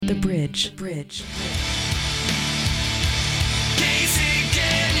The Bridge. The Bridge. Casey,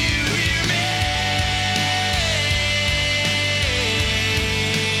 can you hear me?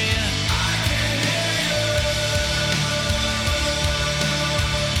 I can hear you.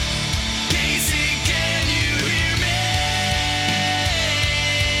 Casey, can you hear me?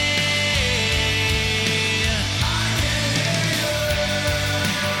 I can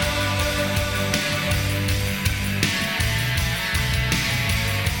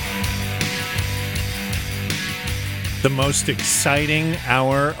The most exciting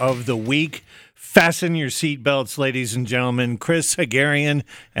hour of the week. Fasten your seatbelts, ladies and gentlemen. Chris Hagarian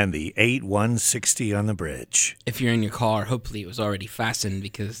and the 8160 on the bridge. If you're in your car, hopefully it was already fastened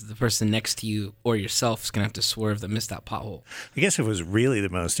because the person next to you or yourself is going to have to swerve to miss that pothole. I guess if it was really the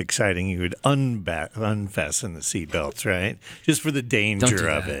most exciting, you would unfasten the seatbelts, right? Just for the danger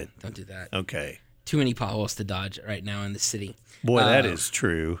of it. Don't do that. Okay. Too many potholes to dodge right now in the city. Boy, that is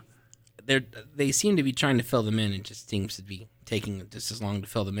true. They seem to be trying to fill them in. It just seems to be taking just as long to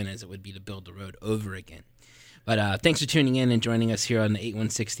fill them in as it would be to build the road over again. But thanks for tuning in and joining us here on the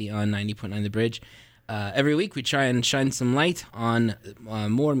 8160 on 90.9 The Bridge. Every week we try and shine some light on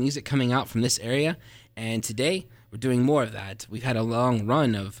more music coming out from this area. And today we're doing more of that. We've had a long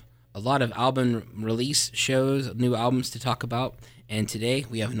run of a lot of album release shows, new albums to talk about. And today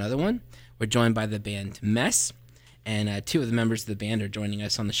we have another one. We're joined by the band Mess. And two of the members of the band are joining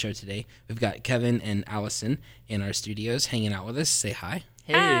us on the show today. We've got Kevin and Allison in our studios hanging out with us. Say hi.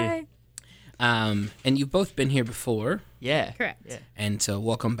 Hey. Hi. And you've both been here before. Yeah. Correct. Yeah. And so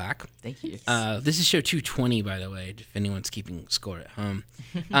welcome back. Thank you. This is show 220, by the way, if anyone's keeping score at home.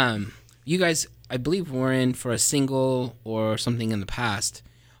 You guys, I believe, were in for a single or something in the past.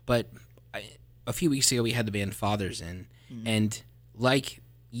 But a few weeks ago, we had the band Fathers in. Mm-hmm. And like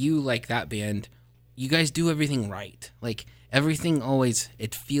that band, you guys do everything right. Like, everything always,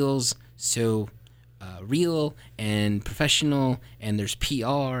 it feels so real and professional, and there's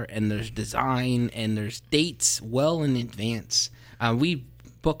PR, and there's design, and there's dates well in advance. We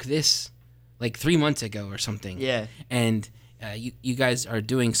booked this like 3 months ago or something. Yeah. And you guys are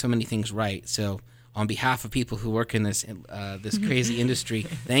doing so many things right. So on behalf of people who work in this this crazy industry,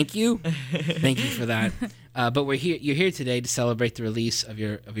 thank you. Thank you for that. But we're here. You're here today to celebrate the release of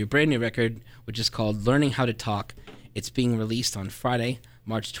your brand new record, which is called Learning How to Talk. It's being released on Friday,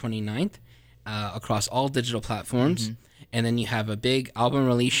 March 29th, across all digital platforms. Mm-hmm. And then you have a big album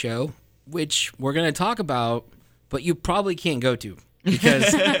release show, which we're going to talk about, but you probably can't go to.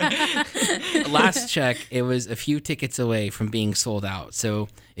 Because last check, it was a few tickets away from being sold out. So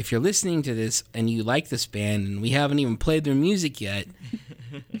if you're listening to this and you like this band and we haven't even played their music yet,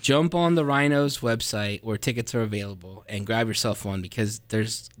 jump on the Rhinos website where tickets are available and grab yourself one because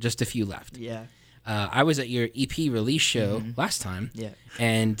there's just a few left. Yeah. I was at your EP release show last time,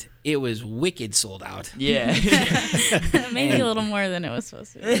 and it was wicked sold out. Yeah. Maybe a little more than it was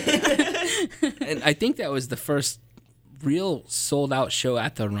supposed to be. And I think that was the first real sold out show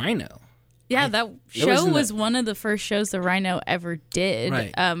at the Rhino. Yeah, that show was one of the first shows the Rhino ever did,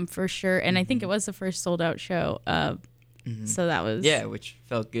 Right. for sure. And I think it was the first sold out show. So that was... Yeah, which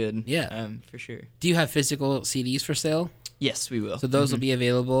felt good. Yeah. For sure. Do you have physical CDs for sale? Yes, we will. So those will be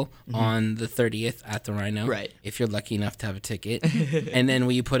available on the 30th at the Rhino. Right. If you're lucky enough to have a ticket. And then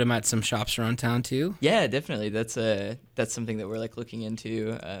will you put them at some shops around town too? Yeah, definitely. That's something that we're like looking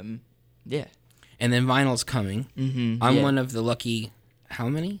into. Yeah. And then vinyl's coming. Mm-hmm. I'm one of the lucky, how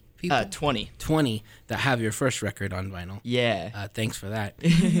many people? 20. 20 that have your first record on vinyl. Yeah. Thanks for that.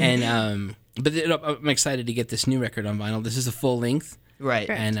 And but I'm excited to get this new record on vinyl. This is a full length. Right.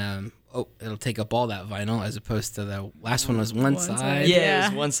 Correct. And it'll take up all that vinyl as opposed to the last one was one side. Yeah, it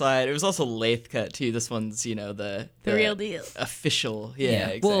was one side. It was also lathe cut too. This one's, the real deal. Official. Yeah,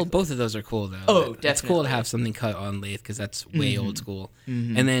 exactly. Well, both of those are cool though. Oh, It's cool to definitely. have something cut on lathe because that's way old school.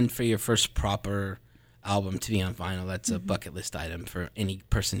 And then for your first proper album to be on vinyl, that's a bucket list item for any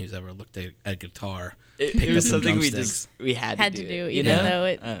person who's ever looked at a guitar. It was up some something drumsticks. we had to do, it, even though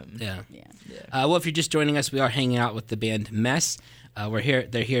it... Yeah. yeah. Well, if you're just joining us, we are hanging out with the band Mess. We're here.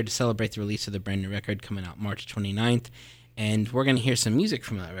 They're here to celebrate the release of the brand new record coming out March 29th, and we're going to hear some music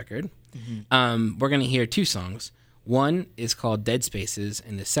from that record. We're going to hear two songs. One is called Dead Spaces,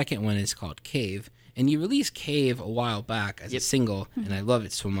 and the second one is called Cave. And you released Cave a while back as a single, and I love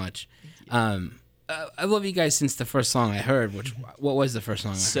it so much. I love you guys since the first song I heard. What was the first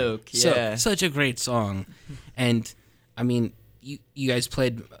song I heard? Soak, yeah. Such a great song, and I mean. You guys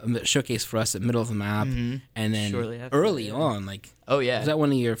played a showcase for us at Middle of the Map, and then Shortly after, early on, like Oh, yeah. was that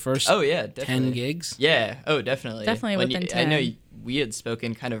one of your first? Oh, yeah, 10 definitely. gigs. Yeah. Oh, definitely. Definitely When within I know 10. we had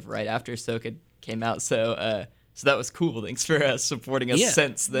spoken kind of right after Soak had came out, so So that was cool. Thanks for supporting us Yeah.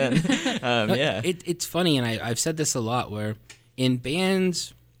 since then. Yeah. It's funny, and I've said this a lot, where in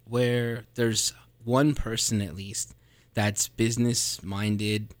bands where there's one person at least that's business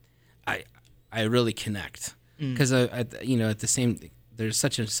minded, I really connect because at the same, there's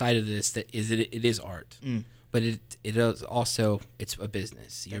such a side of this that it is art, but it is also, it's a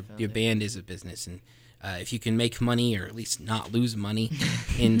business. Your band is a business, and if you can make money or at least not lose money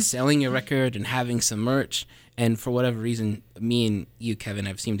in selling your record and having some merch, and for whatever reason, me and you, Kevin,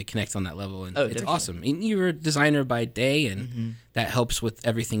 have seemed to connect on that level, and it's definitely. awesome. And you're a designer by day, and that helps with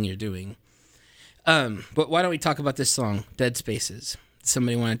everything you're doing. But why don't we talk about this song, Dead Spaces?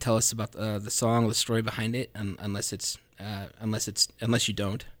 Somebody want to tell us about the song, the story behind it, unless you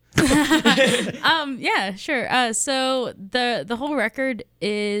don't. Yeah, sure. So the whole record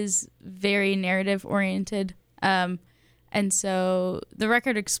is very narrative oriented. And so the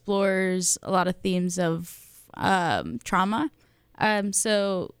record explores a lot of themes of trauma.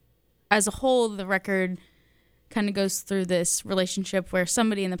 So as a whole, the record kind of goes through this relationship where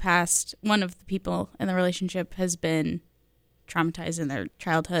somebody in the past, one of the people in the relationship, has been traumatized in their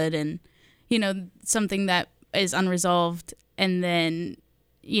childhood, and something that is unresolved, and then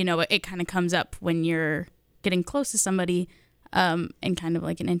it kind of comes up when you're getting close to somebody in kind of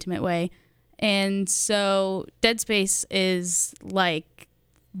like an intimate way. And so Dead Space is like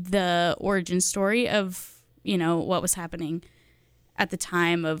the origin story of what was happening at the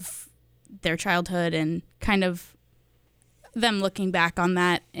time of their childhood, and kind of them looking back on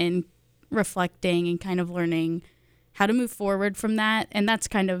that and reflecting and kind of learning how to move forward from that. And that's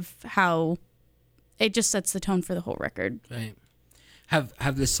kind of how it just sets the tone for the whole record. Right.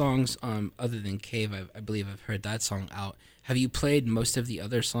 Have the songs, other than Cave, I believe I've heard that song out. Have you played most of the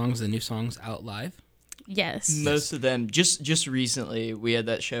other songs, the new songs, out live? Yes. Most of them. Just recently, we had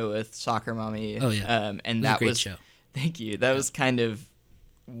that show with Soccer Mommy. Oh, yeah. And It was a that great was show. Thank you. That was kind of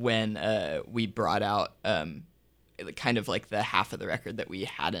when we brought out kind of like the half of the record that we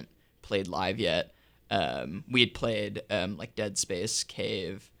hadn't played live yet. We had played like Dead Space,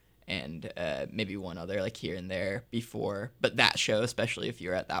 Cave, and maybe one other like here and there before. But that show, especially if you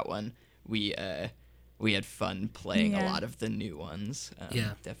were at that one, we had fun playing a lot of the new ones.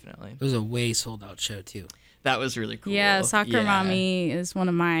 Yeah. Definitely. It was a way sold out show too. That was really cool. Yeah, Soccer Mommy is one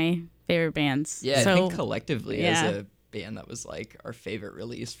of my favorite bands. Yeah, so, I think collectively yeah. as a band, that was like our favorite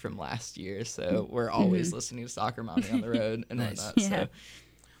release from last year. So we're always listening to Soccer Mommy on the road and Nice. whatnot. Yeah. So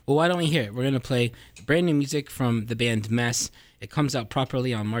Well, why don't we hear it? We're going to play brand new music from the band Mess. It comes out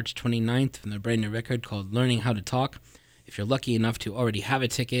properly on March 29th from their brand new record called Learning How to Talk. If you're lucky enough to already have a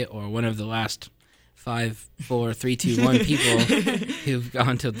ticket, or one of the last 5, 4, 3, 2, 1 people who've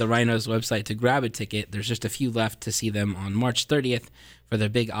gone to the Rhinos website to grab a ticket, there's just a few left to see them on March 30th for their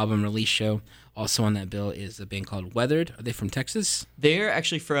big album release show. Also on that bill is a band called Weathered. Are they from Texas? they're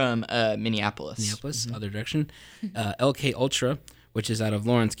actually from Minneapolis. Minneapolis, other direction. LK Ultra, which is out of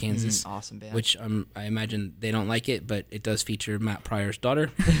Lawrence, Kansas. Awesome band. Which I imagine they don't like it, but it does feature Matt Pryor's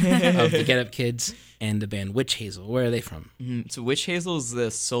daughter of the Get Up Kids and the band Witch Hazel. Where are they from? So Witch Hazel is the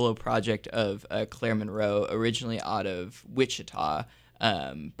solo project of Claire Monroe, originally out of Wichita,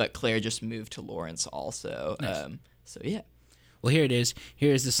 but Claire just moved to Lawrence also. Nice. So yeah. Well, here it is.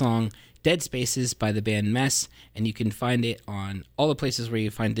 Here is the song Dead Spaces by the band Mess, and you can find it on all the places where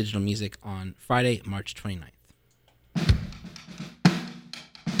you find digital music on Friday, March 29th.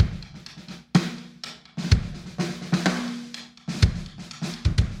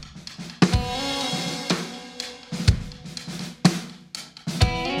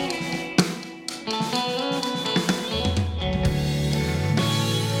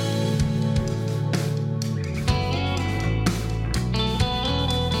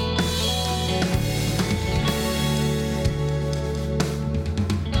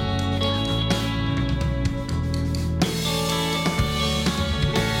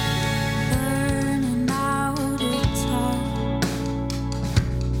 Learning how to talk.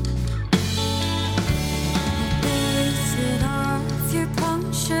 Base it off your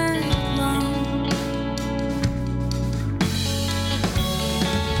punctured lung.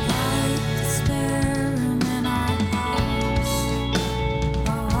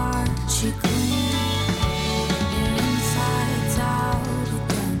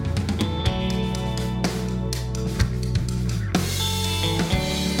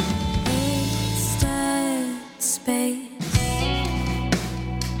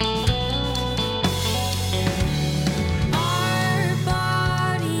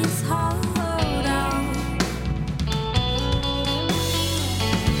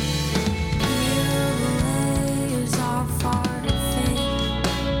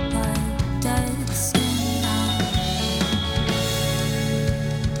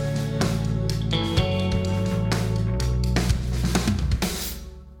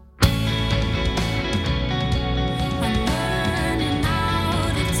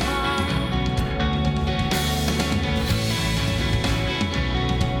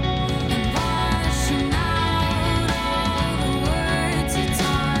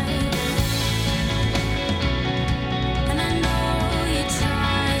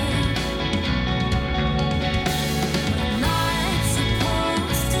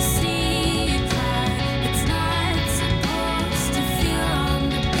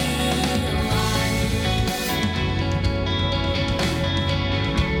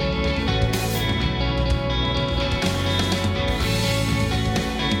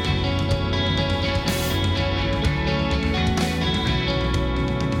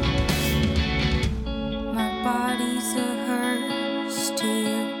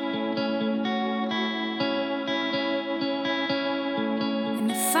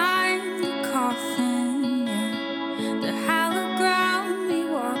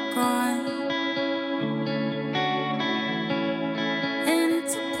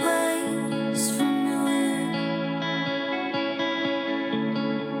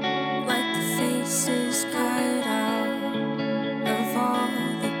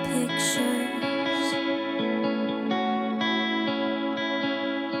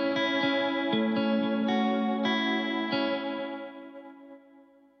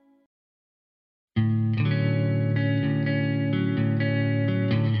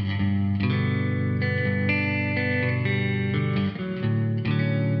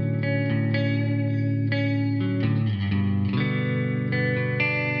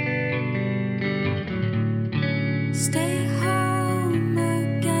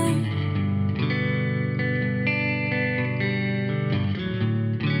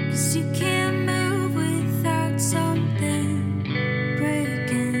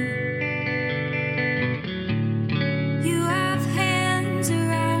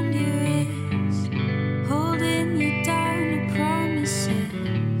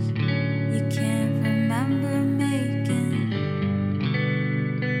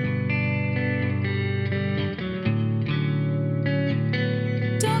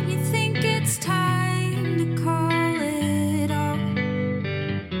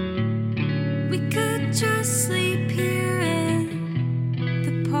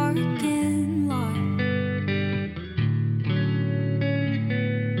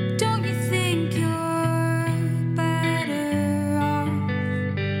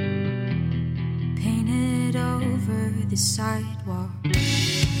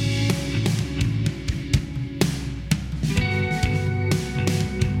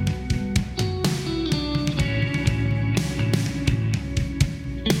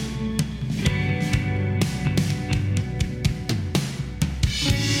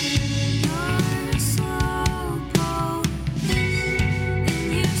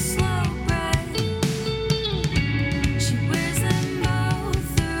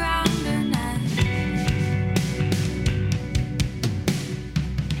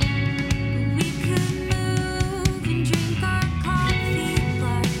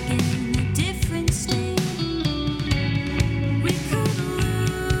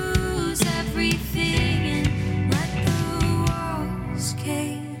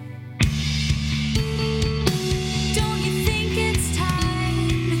 cave. Don't you think it's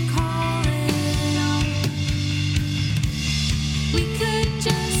time to call it off? We could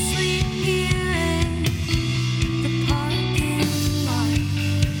just sleep here in the parking lot.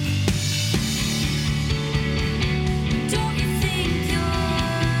 Don't you think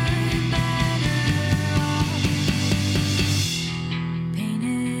you're better off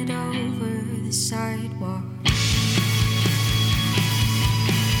painted over the sidewalk?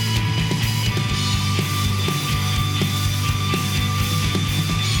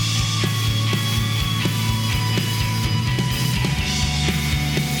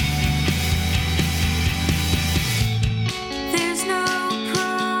 There's no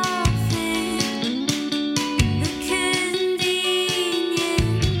profit in the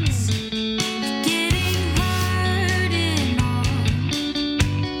convenience of getting hurt in all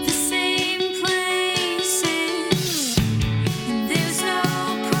the same places. And there's no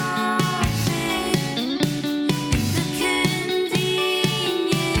profit in the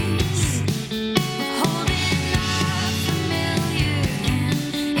convenience of holding a familiar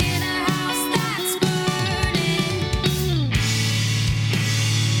hand in a house that's burning.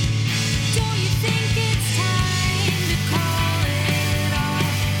 Don't you think it's time to call it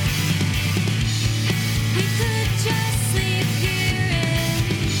off? We could just sleep here in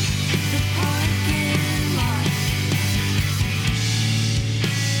the parking lot.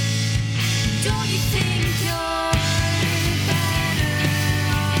 Don't you think you're better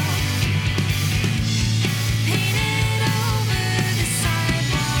off painted over the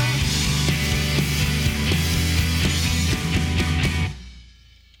sidewalk?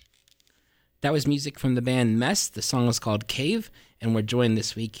 That was music from the band Mess. The song was called Cave, and we're joined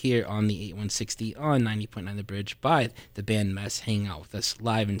this week here on the 8160 on 90.9 The Bridge by the band Mess, hanging out with us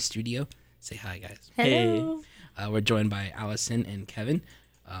live in studio. Say hi, guys. Hello. We're joined by Allison and Kevin,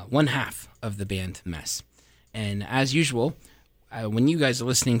 one half of the band Mess. And as usual, when you guys are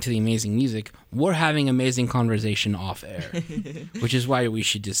listening to the amazing music, we're having amazing conversation off air, which is why we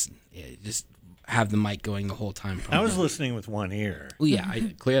should just have the mic going the whole time. I was listening with one ear. Oh, yeah,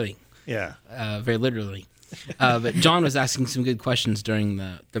 clearly. Yeah. Very literally. But John was asking some good questions during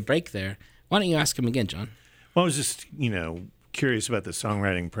the break there. Why don't you ask him again, John? Well, I was just, curious about the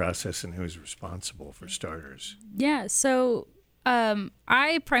songwriting process and who's responsible for starters. Yeah, so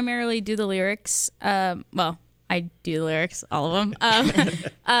I primarily do the lyrics. Well, I do the lyrics, all of them.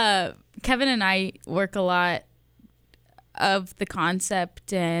 Kevin and I work a lot of the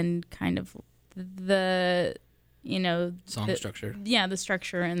concept and kind of the, Song structure. Yeah, the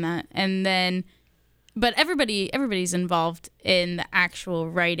structure and that. And then, but everybody's involved in the actual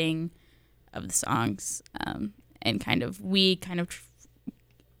writing of the songs. And we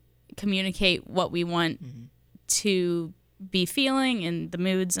communicate what we want to be feeling and the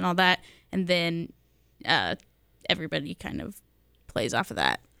moods and all that. And then everybody kind of plays off of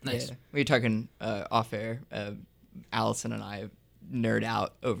that. Nice. Yeah. We were talking off air. Allison and I nerd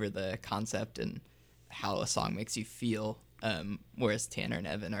out over the concept and how a song makes you feel, whereas Tanner and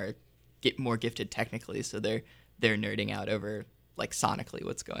Evan are more gifted technically, so they're nerding out over like sonically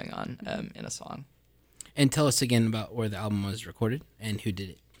what's going on in a song. And tell us again about where the album was recorded and who did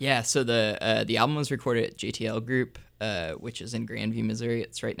it. Yeah, so the album was recorded at JTL Group, which is in Grandview, Missouri.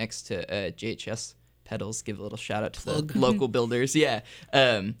 It's right next to JHS Pedals. Give a little shout out to the local builders. Yeah.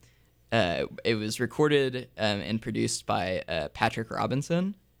 It was recorded and produced by Patrick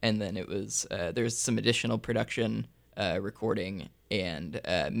Robinson, and then it was there's some additional production, recording, and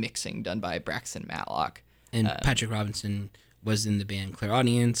mixing done by Braxton Matlock. And Patrick Robinson was in the band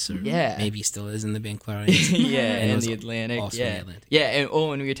Clairaudience, or Yeah. maybe still is in the band Clairaudience. Yeah, And and was the Atlantic. also Yeah, in the Atlantic. yeah.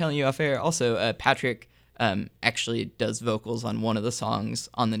 And we were telling you off air. Also, Patrick actually does vocals on one of the songs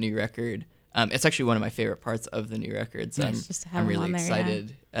on the new record. It's actually one of my favorite parts of the new record. So Nice. Just to have I'm him really on there, yeah.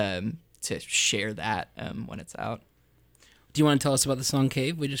 excited to share that when it's out. Do you want to tell us about the song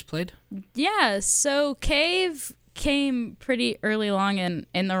Cave we just played? Yeah, so Cave came pretty early along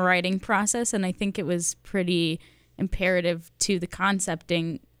in the writing process, and I think it was pretty imperative to the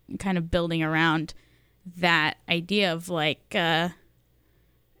concepting, kind of building around that idea of like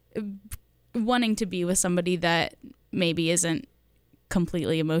wanting to be with somebody that maybe isn't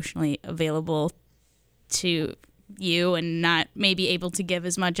completely emotionally available to you and not maybe able to give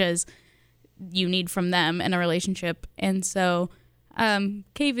as much as you need from them in a relationship. And so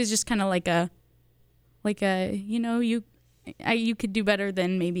Cave is just kind of like a you could do better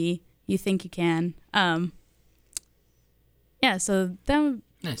than maybe you think you can. Yeah, so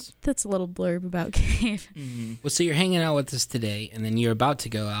Nice. that's a little blurb about Cave. Well, so you're hanging out with us today, and then you're about to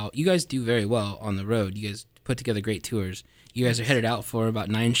go out. You guys do very well on the road. You guys put together great tours. You guys are headed out for about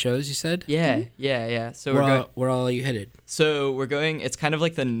 9 shows, you said? Yeah, yeah. So we're going. Where all are you headed? So we're going. It's kind of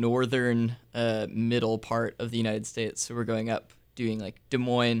like the northern middle part of the United States. So we're going up, doing like Des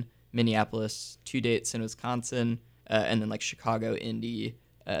Moines, Minneapolis, 2 dates in Wisconsin, and then like Chicago, Indy,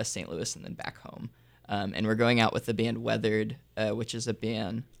 St. Louis, and then back home. And we're going out with the band Weathered, which is a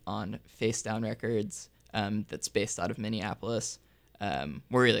band on Face Down Records that's based out of Minneapolis.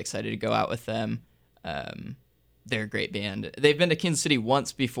 We're really excited to go out with them. They're a great band. They've been to Kansas City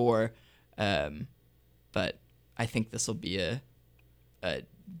once before, but I think this will be a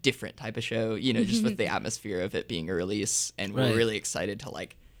different type of show, just with the atmosphere of it being a release. And we're Right. really excited to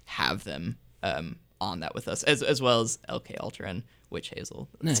like have them on that with us, as well as LK Ultra and Witch Hazel.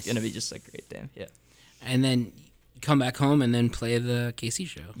 It's Nice. going to be just a great day. Yeah. And then you come back home and then play the KC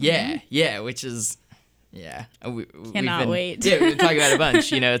show. Yeah, which is, we've Cannot been, wait. Yeah, we've been talking about it a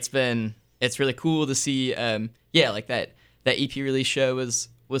bunch. It's really cool to see. Like that EP release show was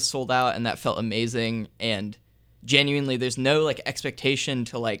sold out, and that felt amazing. And genuinely, there's no like expectation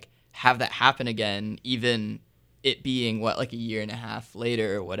to like have that happen again, even it being like a year and a half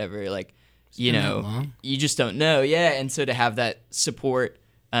later or whatever. Like, been that long? you just don't know. Yeah, and so to have that support.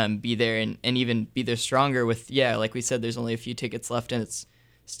 Be there and even be there stronger with, like we said, there's only a few tickets left and it's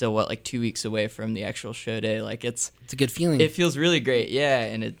still, 2 weeks away from the actual show day. Like It's a good feeling. it feels really great. Yeah.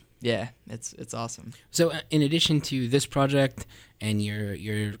 And it's awesome. So in addition to this project and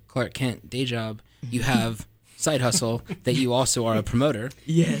your Clark Kent day job, you have Side Hustle that you also are a promoter.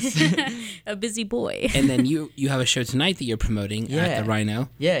 Yes. A busy boy. And then you have a show tonight that you're promoting at the Rhino.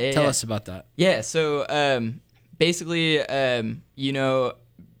 Yeah. Tell us about that. Yeah. So, basically,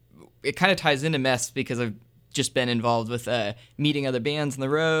 it kind of ties into Mess because I've just been involved with meeting other bands on the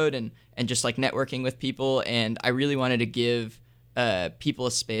road and just like networking with people. And I really wanted to give people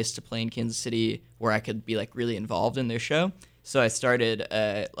a space to play in Kansas City where I could be like really involved in their show. So I started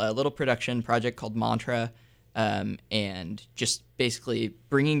a little production project called Mantra, and just basically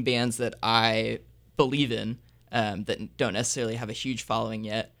bringing bands that I believe in that don't necessarily have a huge following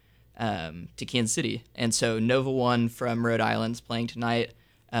yet to Kansas City. And so Nova One from Rhode Island's playing tonight.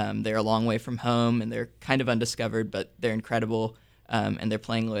 They're a long way from home, and they're kind of undiscovered, but they're incredible. And they're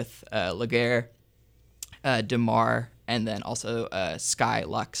playing with Laguerre, Demar, and then also Sky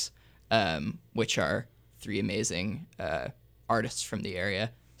Lux, which are 3 amazing artists from the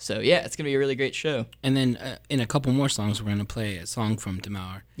area. So, it's going to be a really great show. And then in a couple more songs, we're going to play a song from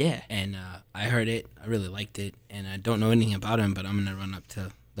Demar. Yeah. And I heard it. I really liked it. And I don't know anything about him, but I'm going to run up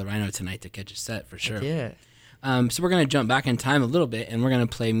to the Rhino tonight to catch a set for sure. Yeah. So we're going to jump back in time a little bit, and we're going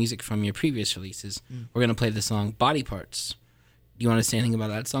to play music from your previous releases. We're going to play the song Body Parts. Do you want to say anything about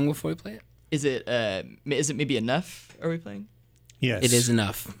that song before we play it? Is it maybe Enough? Are we playing? Yes. It is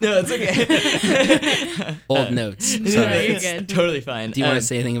enough. No, it's okay. Old notes. No, Sorry. you're It's good. totally fine. Do you want to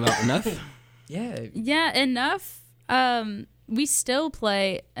say anything about enough? Yeah. Yeah, Enough. We still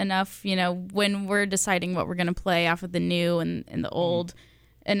play Enough, when we're deciding what we're going to play off of the new and the old.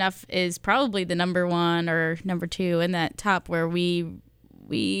 Enough is probably the number 1 or number 2 in that top where we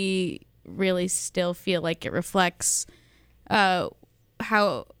really still feel like it reflects how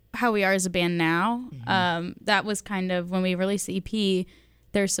we are as a band now. That was kind of when we released the EP.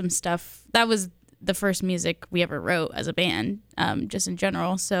 There's some stuff that was the first music we ever wrote as a band, just in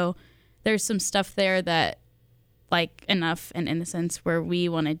general. So there's some stuff there that, like Enough and Innocence, where we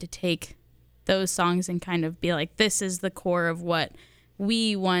wanted to take those songs and kind of be like, this is the core of what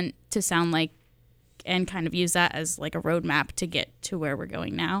we want to sound like, and kind of use that as like a roadmap to get to where we're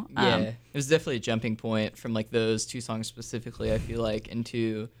going now. It was definitely a jumping point from like those 2 songs specifically, I feel like,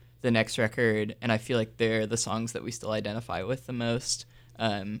 into the next record. And I feel like they're the songs that we still identify with the most.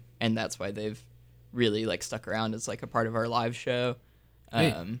 And that's why they've really like stuck around as like a part of our live show.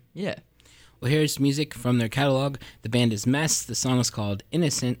 Great. Yeah. Well, here's music from their catalog. The band is Mess. The song is called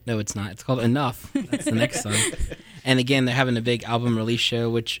Innocent. No, it's not. It's called Enough. That's the next song. And again, they're having a big album release show,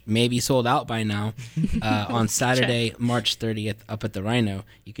 which may be sold out by now, on Saturday, March 30th, up at the Rhino.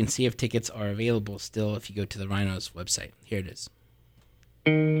 You can see if tickets are available still if you go to the Rhino's website. Here it is.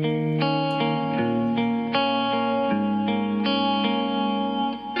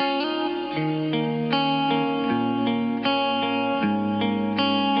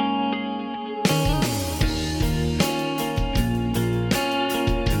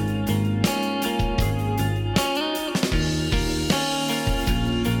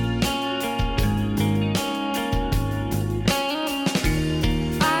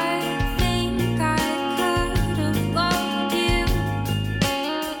 I think I could have loved you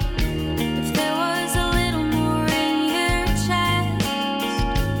if there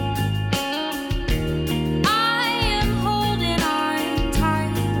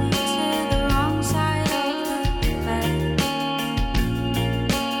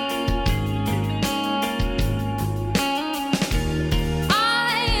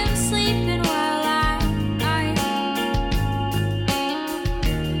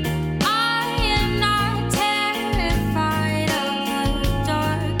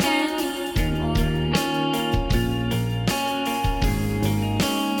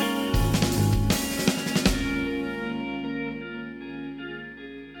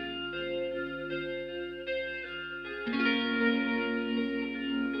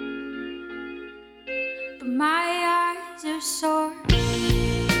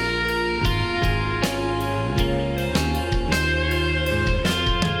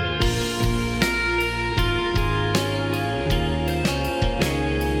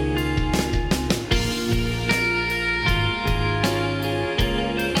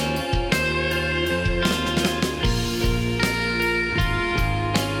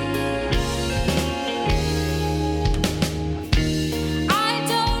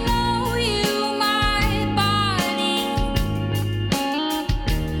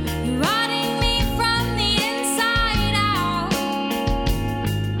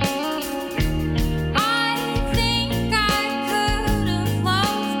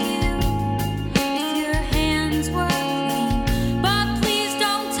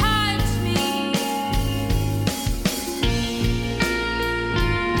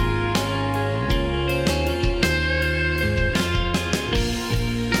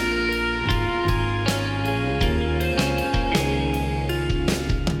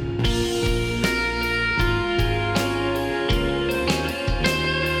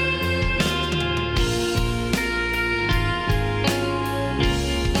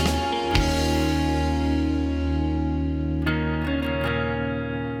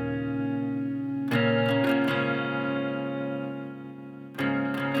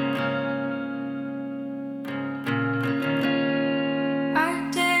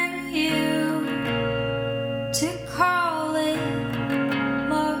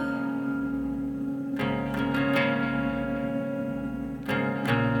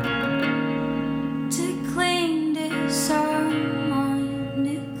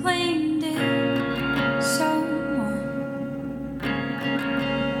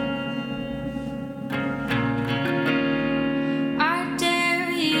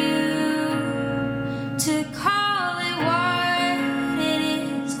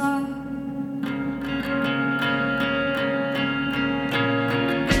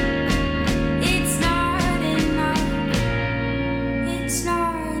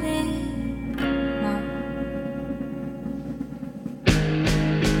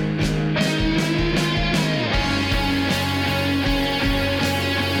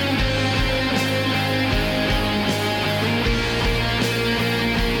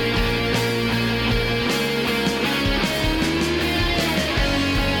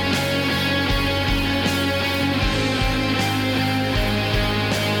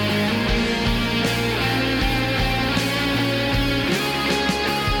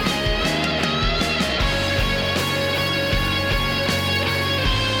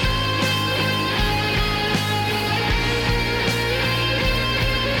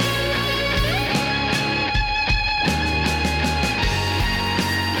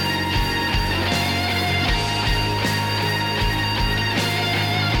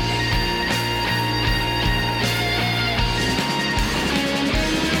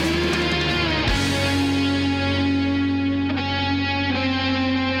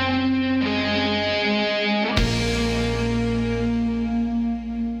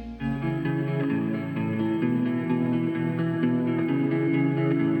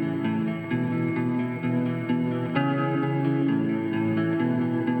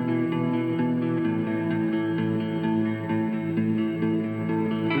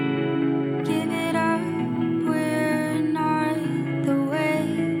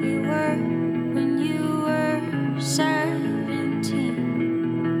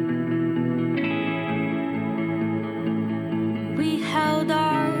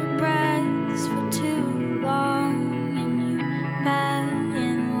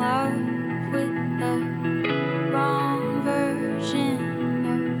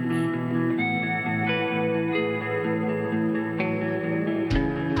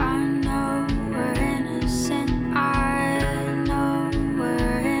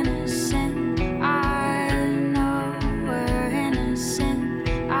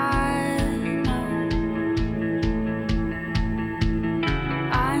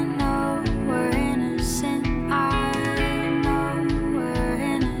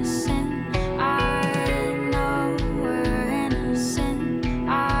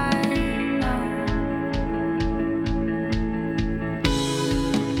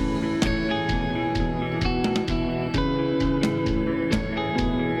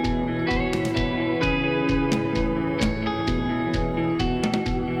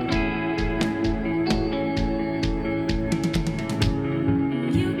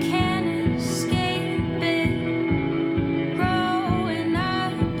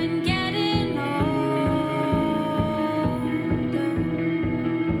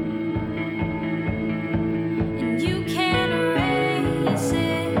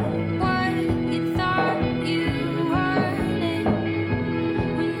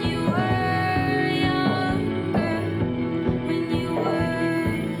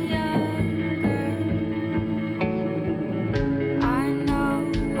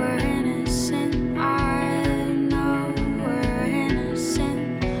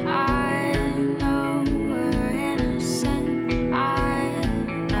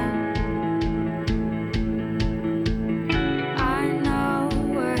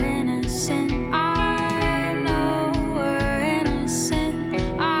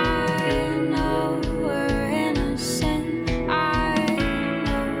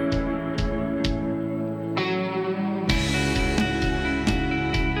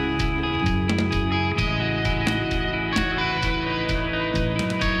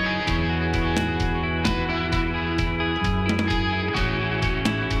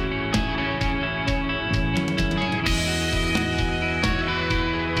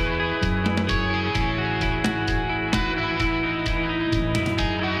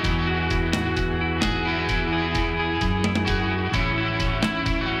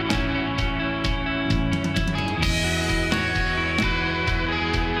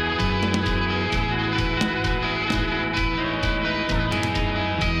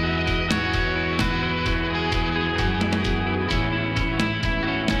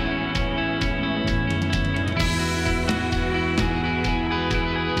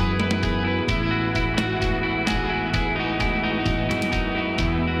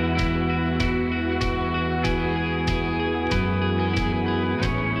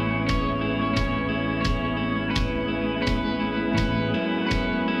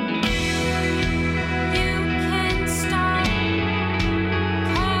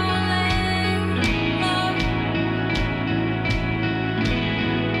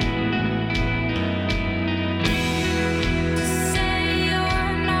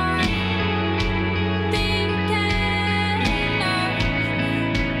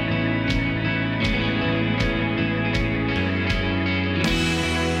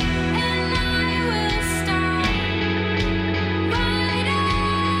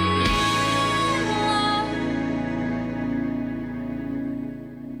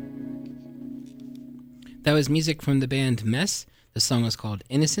That was music from the band Mess. The song was called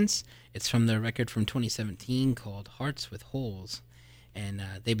Innocence. It's from their record from 2017 called Hearts with Holes. And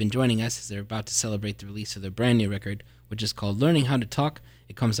they've been joining us as they're about to celebrate the release of their brand new record, which is called Learning How to Talk.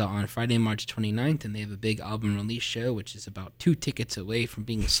 It comes out on Friday, March 29th, and they have a big album release show, which is about 2 tickets away from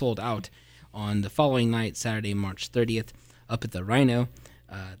being sold out on the following night, Saturday, March 30th, up at the Rhino.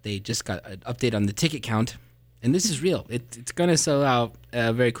 They just got an update on the ticket count, and this is real. It's going to sell out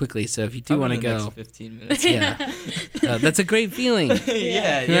very quickly, so if you do want to go... 15 minutes. Yeah. That's a great feeling.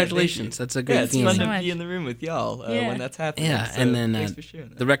 Yeah. Congratulations. That's a great Yeah, it's feeling. fun to So be in the room with y'all Yeah. when that's happening. Yeah, so and then thanks for sharing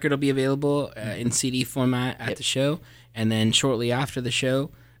that. the record will be available in CD format at the show, and then shortly after the show,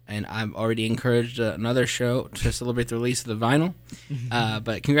 and I've already encouraged another show to celebrate the release of the vinyl.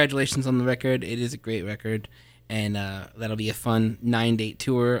 But congratulations on the record. It is a great record, and that'll be a fun 9-date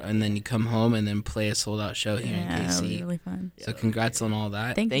tour, and then you come home and then play a sold-out show here in Yeah, that was KC. really fun. So congrats on all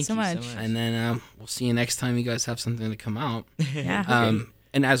that. Thank you Thank so you so much. much. And then we'll see you next time you guys have something to come out. Yeah.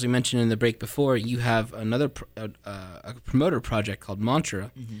 And as we mentioned in the break before, you have another a promoter project called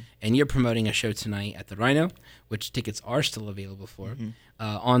Mantra, and you're promoting a show tonight at the Rhino, which tickets are still available for.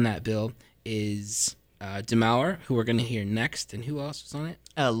 On that bill is Demauer, who we're going to hear next, and who else was on it?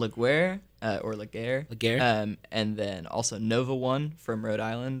 Laguerre, or Laguerre. Laguerre. And then also Nova One from Rhode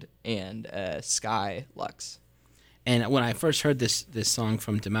Island and Sky Lux. And when I first heard this song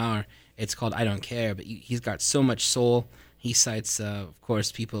from Demauer, it's called I Don't Care, but he's got so much soul. He cites, of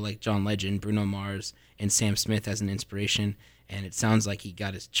course, people like John Legend, Bruno Mars, and Sam Smith as an inspiration. And it sounds like he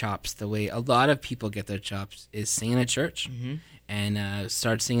got his chops the way a lot of people get their chops is singing at church. And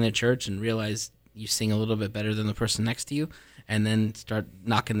start singing at church and realize you sing a little bit better than the person next to you. And then start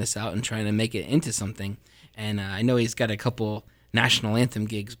knocking this out and trying to make it into something. And I know he's got a couple national anthem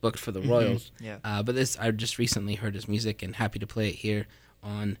gigs booked for the Royals. Yeah. But this, I just recently heard his music and happy to play it here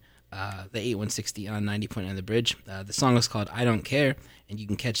on the 8160 on 90.9 The Bridge. The song is called I Don't Care, and you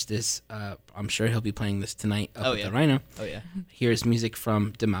can catch this. I'm sure he'll be playing this tonight up at the Rhino. Oh, yeah. Here's music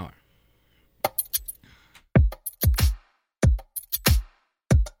from Demauer.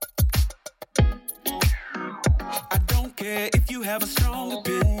 I don't care if you have a strong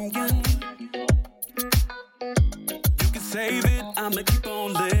opinion. You can save it, I'ma keep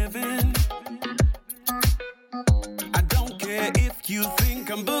on living. I don't care if you think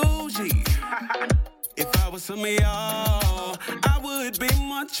I'm bougie. If I was some of y'all, I would be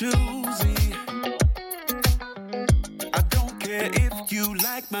more choosy. I don't care if you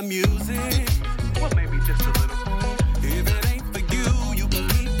like my music. Well, maybe just a little. If it ain't for you, you can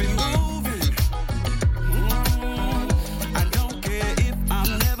keep it moving. I don't care if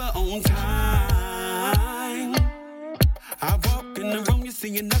I'm never on time. I walk in the room, you're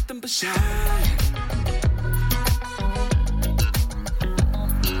seeing nothing but shine.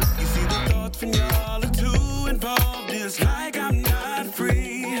 You see the thoughts from y'all are too involved. It's like I'm not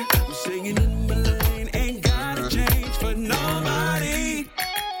free. I'm singing in my lane, ain't gotta change for nobody.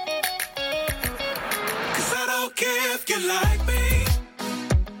 'Cause I don't care if you like me.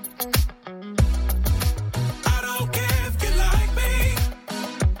 I don't care if you like me.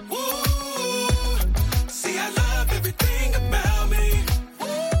 Ooh, see, I love everything about me.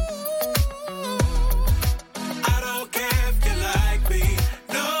 Ooh, I don't care if you like me.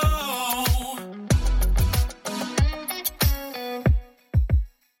 No.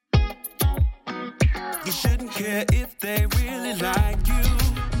 You shouldn't care if they really like you.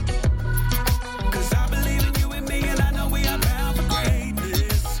 'Cause I believe in you and me, and I know we are bound for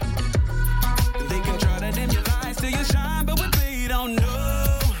greatness. And they can try to dim your lights till you shine, but what they don't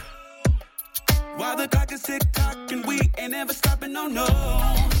know, while the clock is tick-tock and we ain't ever stopping, no, no.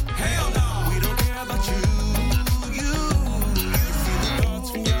 Hell no. We don't care about you. You see the thoughts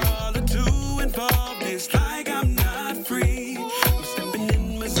from y'all are too involved. It's like I'm not free. I'm stepping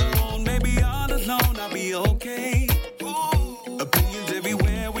in my zone, maybe all alone I'll be okay. Opinions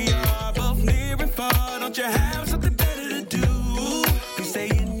everywhere, we are both near and far. Don't you have something better to do? You stay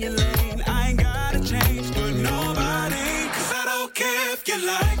in your lane, I ain't gotta change for nobody. 'Cause I don't care if you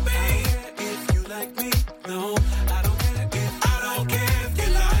like me. If you like me, no, I don't care if I don't care if you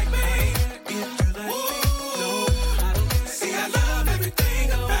like me. If you like me, no, I don't care. See, I love everything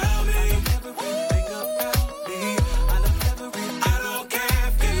about me. Everything about me. I love everything. I don't care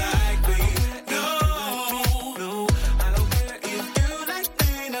if you like me. No, no, I don't care if you like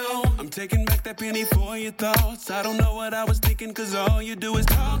me. No, I'm taking back that penny for your thoughts. I don't know what I was thinking, 'cause all you do is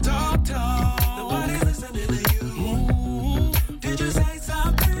talk, talk, talk. Nobody listening to you. Did you say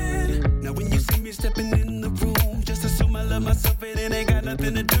something? Now when you see me stepping in the room, just assume I love myself and it ain't got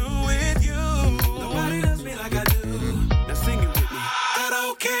nothing to do with you. Nobody does me like I do. Now sing it with me. I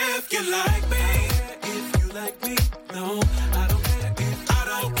don't care if you like me. If you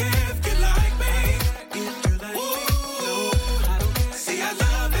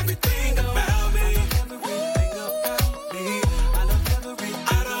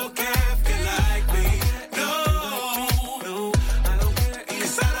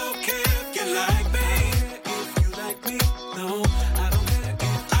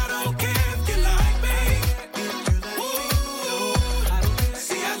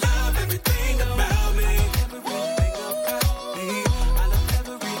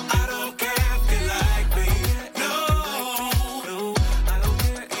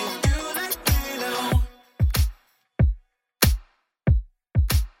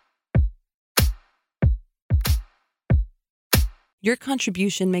Your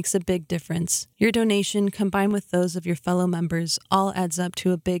contribution makes a big difference. Your donation, combined with those of your fellow members, all adds up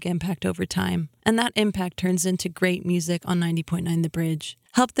to a big impact over time. And that impact turns into great music on 90.9 The Bridge.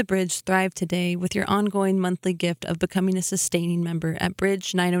 Help The Bridge thrive today with your ongoing monthly gift of becoming a sustaining member at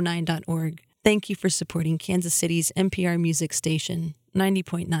bridge909.org. Thank you for supporting Kansas City's NPR music station,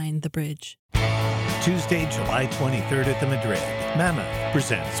 90.9 The Bridge. Tuesday, July 23rd at the Madrid. Mammoth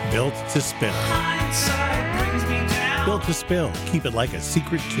presents Built to Spill. Hindsight brings me down. Built to Spill. Keep it like a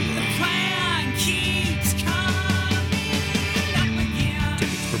secret tour. Plan keeps coming up again.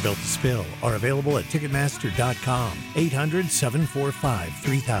 Tickets for Built to Spill are available at Ticketmaster.com.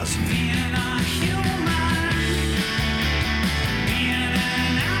 800-745-3000. Being a human, being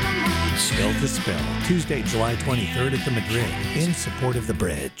an animal. Built to Spill. Tuesday, July 23rd at the Madrid in support of the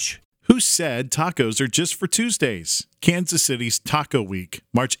Bridge. Who said tacos are just for Tuesdays? Kansas City's Taco Week,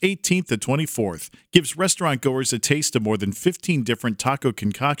 March 18th to 24th, gives restaurant goers a taste of more than 15 different taco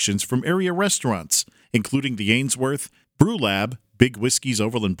concoctions from area restaurants, including the Ainsworth, Brew Lab, Big Whiskey's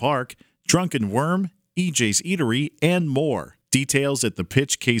Overland Park, Drunken Worm, EJ's Eatery, and more. Details at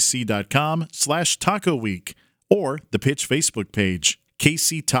thepitchkc.com/Taco Week or the Pitch Facebook page.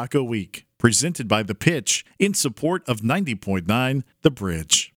 KC Taco Week, presented by The Pitch in support of 90.9 The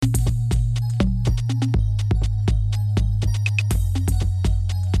Bridge.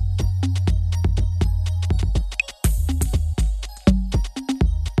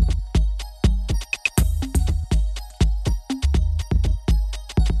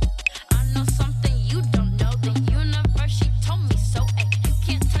 I know something you don't know. The universe, she told me so. Ay, you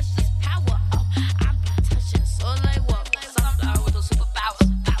can't touch this power. Oh, I be touching so like what? Sunflower with those superpowers,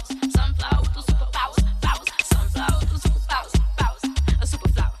 powers. Sunflower with those superpowers, powers. Sunflower with those superpowers, powers. A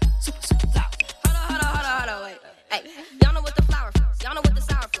superflower, super flower. Hold on, wait. Hey, y'all know what the flower feels. Y'all know what the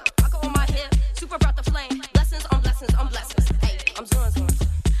sour feels. I go on my hip, super brought the flame. Blessings on blessings on blessings. Hey, I'm doing.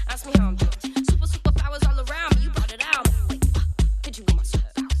 Ask me how I'm doing. Super powers all around me. You brought it out. Wait, could you with my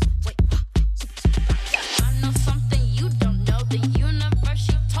superpowers? Wait, I know something you don't know. The universe,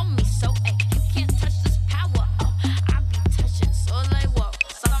 she told me so. Ay, you can't touch this power. Oh, I be touching so like what?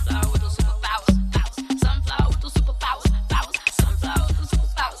 Sunflower with those superpowers, powers. Sunflower with those superpowers, powers. Sunflower with those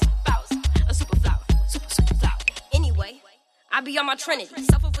superpowers, powers. A superflower, super flower. anyway, I be on my trinity.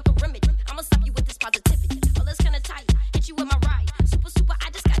 Suffer with the remedy. I'ma stop you with this positivity. All this kinda tight. Hit you with my ride. Super,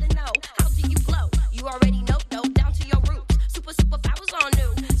 I just gotta know. How do you glow? You already know, though. Down to your roots. Super powers on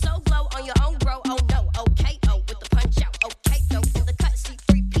new. So glow on your own, bro. Oh no. Okay, oh, with the punch out. Okay, though. In the cut,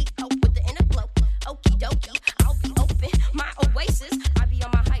 C3PO with the inner glow. Okie dokie. I'll be open. My oasis. I be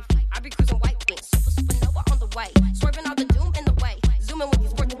on my high feet. I be cruising white wings. Supernova on the way. Swerving all the doom in the way. Zooming when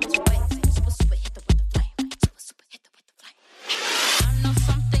he's working with your way. Super, hit the with the flame. Super, hit the with the flame. I know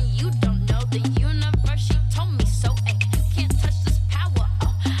something you don't know. The universe, she told me so. Ay, you can't touch this power.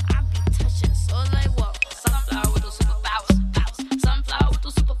 Oh, I be touching so like what? Sunflower with those superpowers, powers. Sunflower with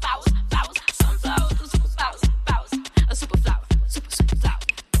those superpowers, powers. Sunflower with those superpowers, powers. A superflower, super flower.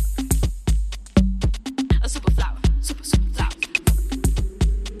 A superflower, super flower.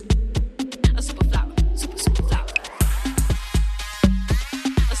 A superflower, super flower.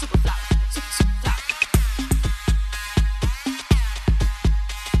 A superflower, super flower.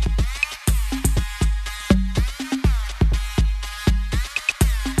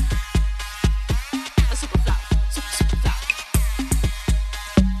 A superflower, super flower.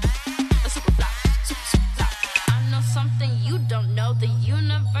 A superflower, super flower. I know something you don't know. The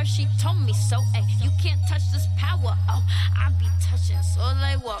universe, she told me so. Ay, you can't touch this power. Oh, I be touching so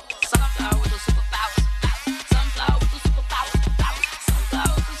like what? Sunflower with those superpowers, powers. Sunflower with those superpowers, powers.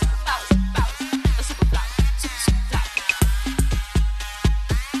 Sunflower with those superpowers, powers. A superflower, super flower.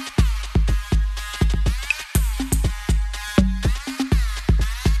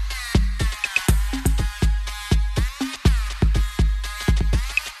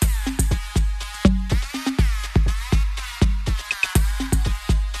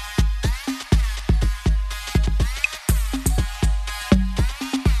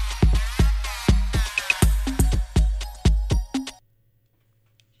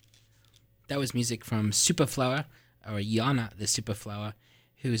 That was music from Superflower, or Yana the Superflower,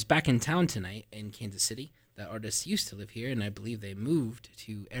 who's back in town tonight in Kansas City. The artist used to live here, and I believe they moved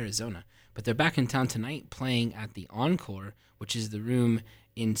to Arizona. But they're back in town tonight playing at the Encore, which is the room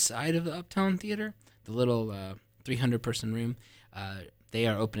inside of the Uptown Theater, the little 300-person room. They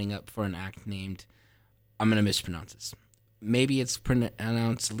are opening up for an act named, I'm going to mispronounce this. Maybe it's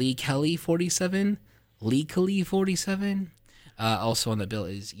pronounced Lee Kelly 47? Lee Kelly 47? Also on the bill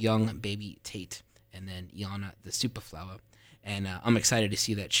is Young Baby Tate, and then Yana the Superflower. And I'm excited to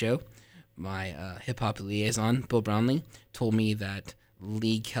see that show. my hip hop liaison, Bill Brownlee, told me that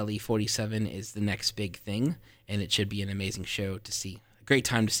Lee Kelly 47 is the next big thing, and it should be an amazing show to see. A great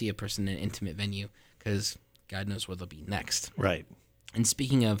time to see a person in an intimate venue, because God knows where they'll be next. Right. And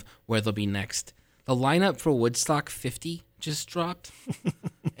speaking of where they'll be next, the lineup for Woodstock 50 just dropped.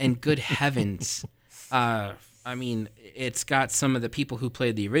 And good heavens. I mean, it's got some of the people who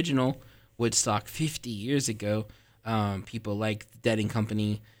played the original Woodstock 50 years ago. People like Dead and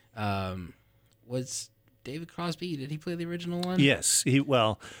Company. Was David Crosby, did he play the original one? Yes.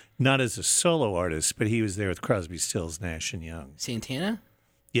 Well, not as a solo artist, but he was there with Crosby, Stills, Nash, and Young. Santana?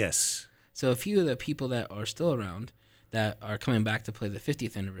 Yes. So a few of the people that are still around that are coming back to play the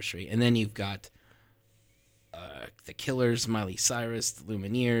 50th anniversary. And then you've got the Killers, Miley Cyrus, the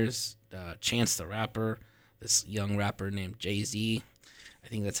Lumineers, Chance the Rapper, this young rapper named Jay-Z. I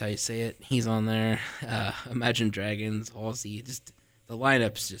think that's how you say it. He's on there. Imagine Dragons, Halsey. Just the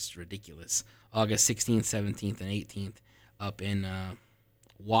lineup's just ridiculous. August 16th, 17th, and 18th up in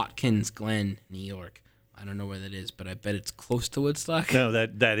Watkins Glen, New York. I don't know where that is, but I bet it's close to Woodstock. No,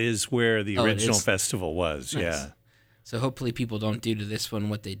 that is where the Oh, it original is? festival was. Nice. Yeah. So hopefully people don't do to this one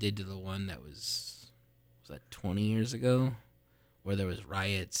what they did to the one that was that 20 years ago, where there was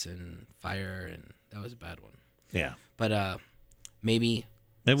riots and fire, and that was a bad one. Yeah. But maybe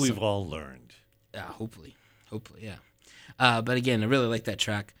Then we've all learned. hopefully, yeah. But again, I really like that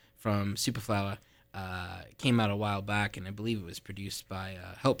track from Superflower. It came out a while back, and I believe it was produced by,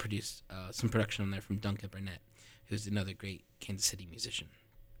 helped produce some production on there from Duncan Burnett, who's another great Kansas City musician.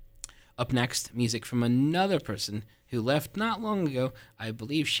 Up next, music from another person who left not long ago. I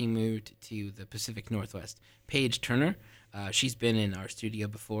believe she moved to the Pacific Northwest. Paige Turner. She's been in our studio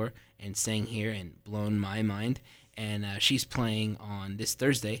before and sang here and blown my mind. And she's playing on this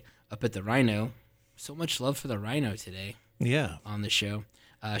Thursday up at the Rhino. So much love for the Rhino today. Yeah. On the show.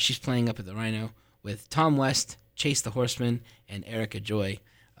 She's playing up at the Rhino with Tom West, Chase the Horseman, and Erica Joy.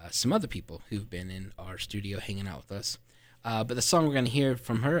 Some other people who've been in our studio hanging out with us. But the song we're going to hear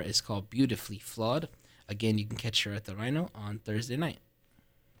from her is called Beautifully Flawed. Again, you can catch her at the Rhino on Thursday night.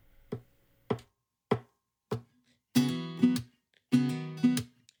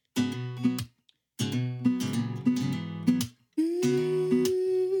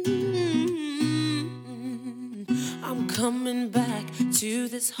 I'm coming back to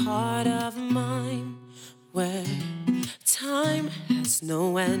this heart of mine where time has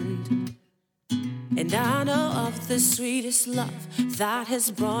no end. And I know of the sweetest love that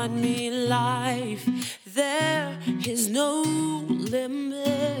has brought me life. There is no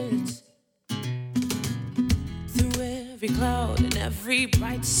limit. Through every cloud and every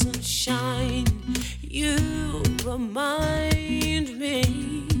bright sunshine, you remind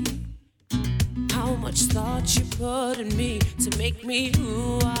me how much thought you put in me to make me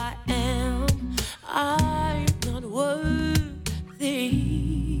who I am. I'm not worthy.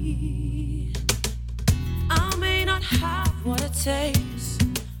 I may not have what it takes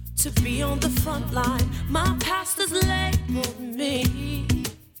to be on the front line. My past has labeled me.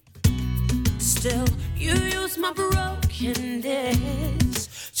 Still, you use my brokenness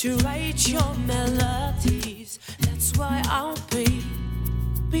to write your melodies. That's why I'll be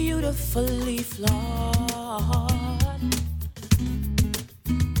beautifully flawed.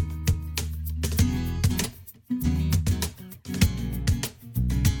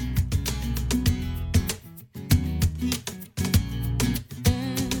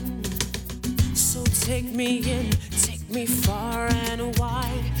 So take me in, take me far and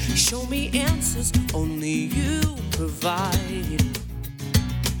wide. Show me answers only you provide.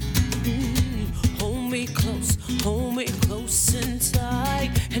 Hold me close and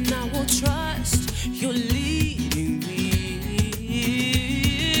tight, and I will trust you're leading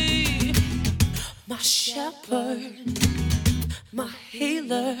me. My shepherd, my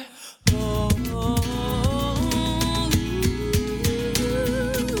healer.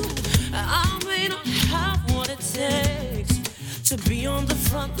 I may not have what it takes to be on the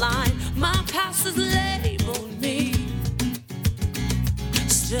front line. My past has labeled me.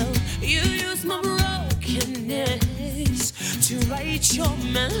 Still, you use my brokenness to write your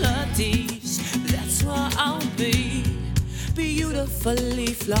melodies. That's why I'll be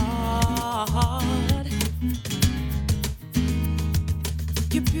beautifully flawed.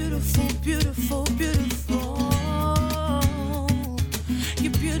 You're beautiful, beautiful, beautiful.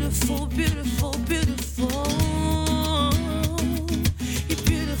 You're beautiful, beautiful, beautiful. You're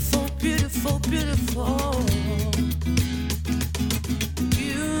beautiful, beautiful, beautiful.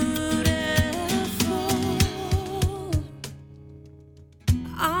 Beautiful.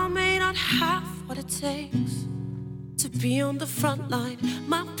 I may not have what it takes to be on the front line.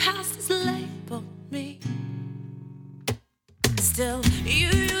 My past has labeled me. Still, you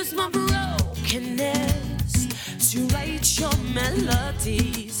use my brokenness to write your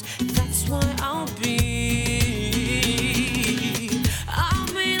melodies. That's why I'll be.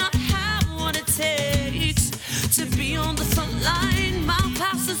 I may not have what it takes to be on the front line. My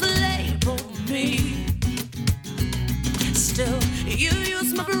past has labeled me. Still, you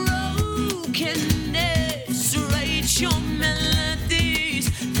use my brokenness to write your melodies.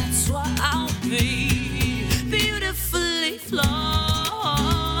 That's why I'll be beautifully flawed.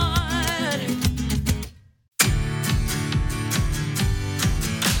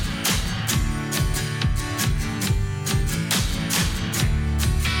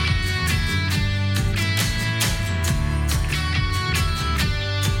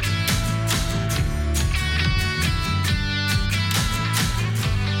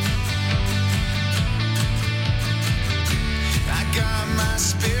 I got my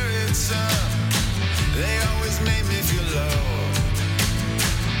spirits up. They always made me feel low.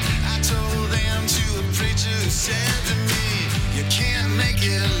 I told them to a preacher who said to me, you can't make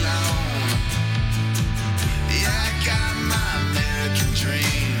it alone. Yeah, I got my American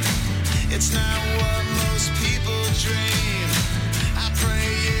dream. It's not what most people dream. I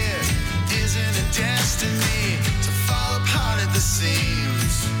pray it isn't a destiny to fall apart at the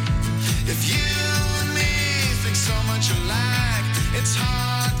seams. If you and me think so much alike, it's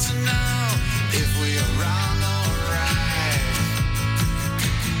hard to know if we are wrong or right.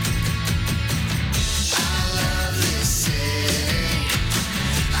 I love this city.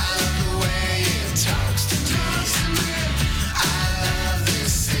 I love the way it talks to me. I love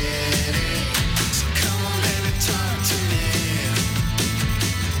this city. So come on, baby, talk to me.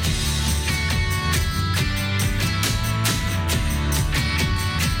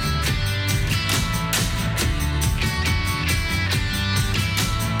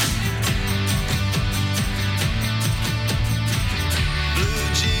 Blue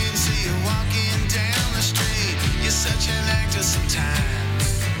jeans, see you walking down the street. You're such an actor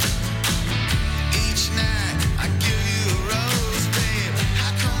sometimes. Each night I give you a rose, babe.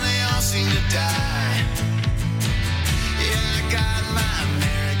 How come they all seem to die? Yeah, I got my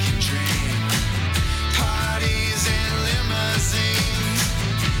American dream. Parties and limousines,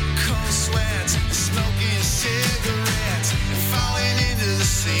 cold sweats, smoking cigarettes, and falling into the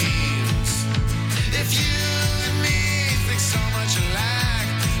seams. If you and me think so much alike,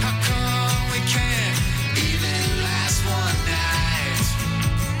 how come we can't even last one night?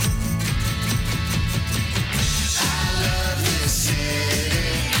 I love this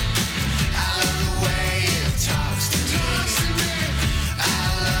city. I love the way it talks to me. I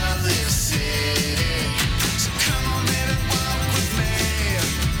love this city. So come on, baby, walk with me.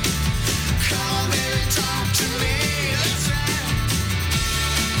 Come on, baby, talk to me. That's right.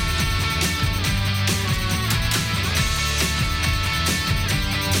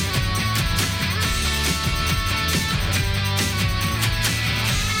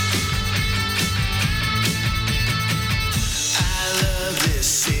 I love this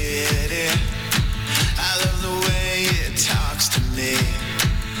city. I love the way it talks to me.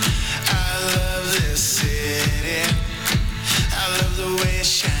 I love this city. I love the way it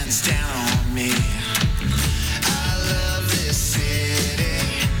shines down on me. I love this city.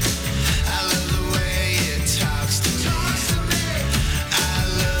 I love the way it talks to me. I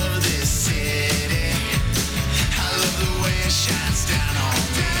love this city. I love the way it shines down on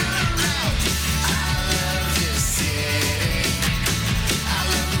me. I love this city. I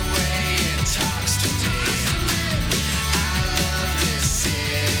love the way it talks to me. I love this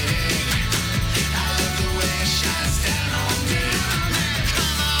city. I love the way it shines down on me.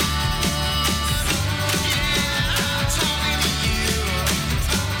 Come on, yeah, I'm talking to you.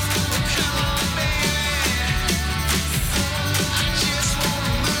 Come on, baby. I just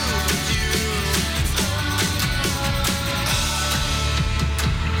wanna move with you.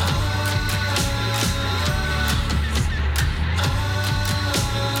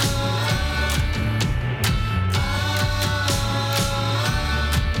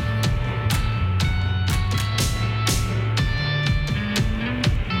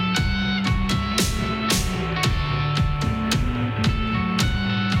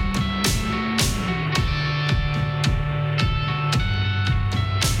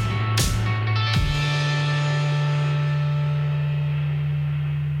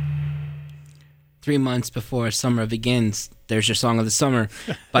 Three months before summer begins, there's your song of the summer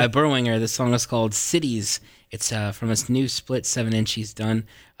by Berwinger. The song is called Cities. It's from his new split 7-inch he's done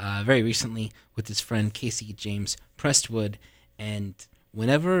very recently with his friend Casey James Prestwood. And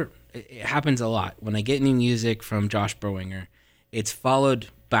whenever it happens a lot. When I get new music from Josh Berwanger, it's followed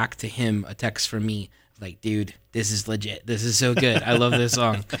back to him, a text from me, like, dude, this is legit. This is so good. I love this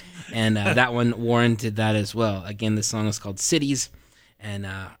song. And that one warranted that as well. Again, the song is called Cities. And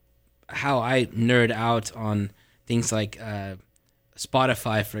how I nerd out on things like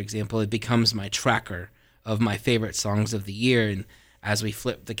Spotify, for example, it becomes my tracker of my favorite songs of the year. And as we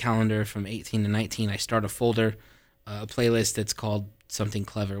flip the calendar from 18 to 19, I start a folder, a playlist that's called Something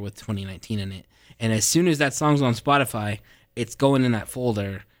Clever with 2019 in it. And as soon as that song's on Spotify, it's going in that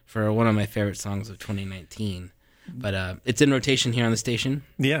folder for one of my favorite songs of 2019. But it's in rotation here on the station.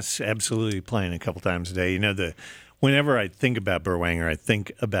 Yes, absolutely, playing a couple times a day. You know, whenever I think about Berwanger, I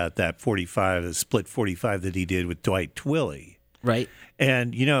think about that 45, the split 45 that he did with Dwight Twilley. Right.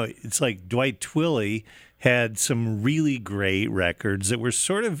 And, you know, it's like Dwight Twilley had some really great records that were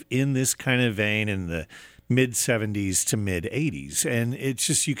sort of in this kind of vein in the mid-70s to mid-80s. And it's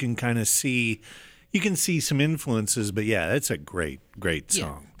just, you can kind of see, you can see some influences, but yeah, that's a great song.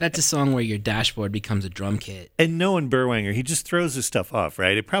 Yeah, that's a song where your dashboard becomes a drum kit. And knowing Berwanger, he just throws his stuff off,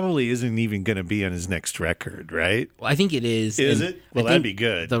 right? It probably isn't even going to be on his next record, right? Well, I think it is. Is And it? Well, I that'd think be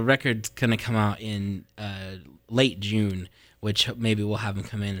good. The record's going to come out in late June, which maybe we'll have him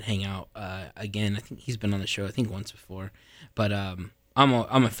come in and hang out again. I think he's been on the show, I think, once before. But I'm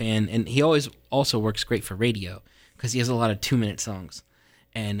a fan, and he always also works great for radio because he has a lot of 2-minute songs.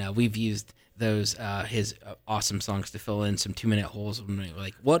 And we've used those his awesome songs to fill in some 2-minute holes. When we're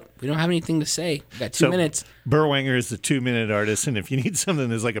like, what? We don't have anything to say. We got 2 minutes. Berwanger is the 2-minute artist, and if you need something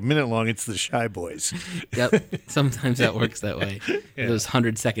that's like a minute long, it's the Shy Boys. Yep. Sometimes that works that way. Yeah. Those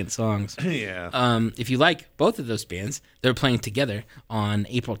 100-second songs. Yeah. If you like both of those bands, they're playing together on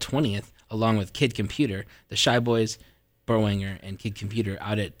April 20th, along with Kid Computer, the Shy Boys, Berwanger, and Kid Computer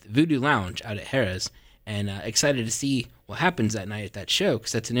out at Voodoo Lounge out at Harrah's. And excited to see what happens that night at that show,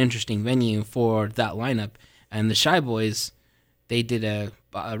 because that's an interesting venue for that lineup. And the Shy Boys, they did a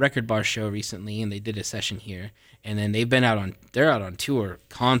Record Bar show recently, and they did a session here. And then they're out on tour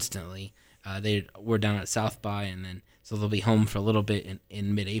constantly. They were down at South by, and then so they'll be home for a little bit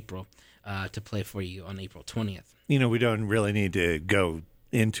in mid-April to play for you on April 20th. You know, we don't really need to go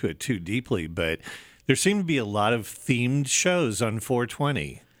into it too deeply, but there seem to be a lot of themed shows on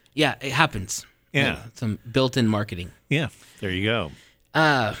 420. Yeah, it happens. Yeah. Some built-in marketing. Yeah, there you go.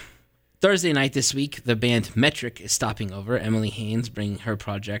 Thursday night this week, the band Metric is stopping over. Emily Haynes bringing her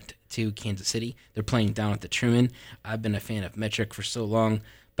project to Kansas City. They're playing down at the Truman. I've been a fan of Metric for so long.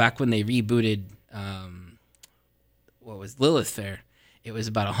 Back when they rebooted, Lilith Fair, it was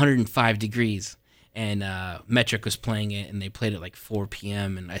about 105 degrees, and Metric was playing it, and they played it like 4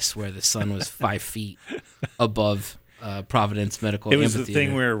 p.m., and I swear the sun was 5 feet above Providence Medical It was Amphitheater. the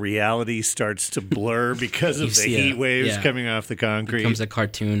thing where reality starts to blur because of the heat waves coming off the concrete. It becomes a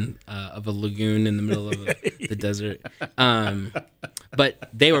cartoon of a lagoon in the middle of the desert. But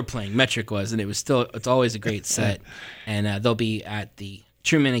they were playing, Metric was, and it's always a great set. And they'll be at the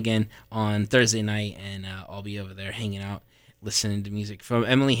Truman again on Thursday night, and I'll be over there hanging out, listening to music from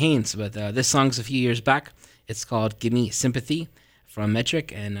Emily Haynes. But this song's a few years back. It's called Give Me Sympathy from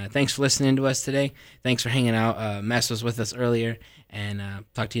Metric, and thanks for listening to us today. Thanks for hanging out. Mess was with us earlier, and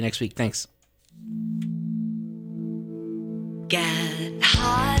talk to you next week. Thanks. Get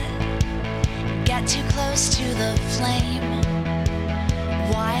hot, get too close to the flame.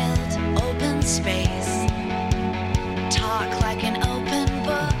 Wild open space, talk like an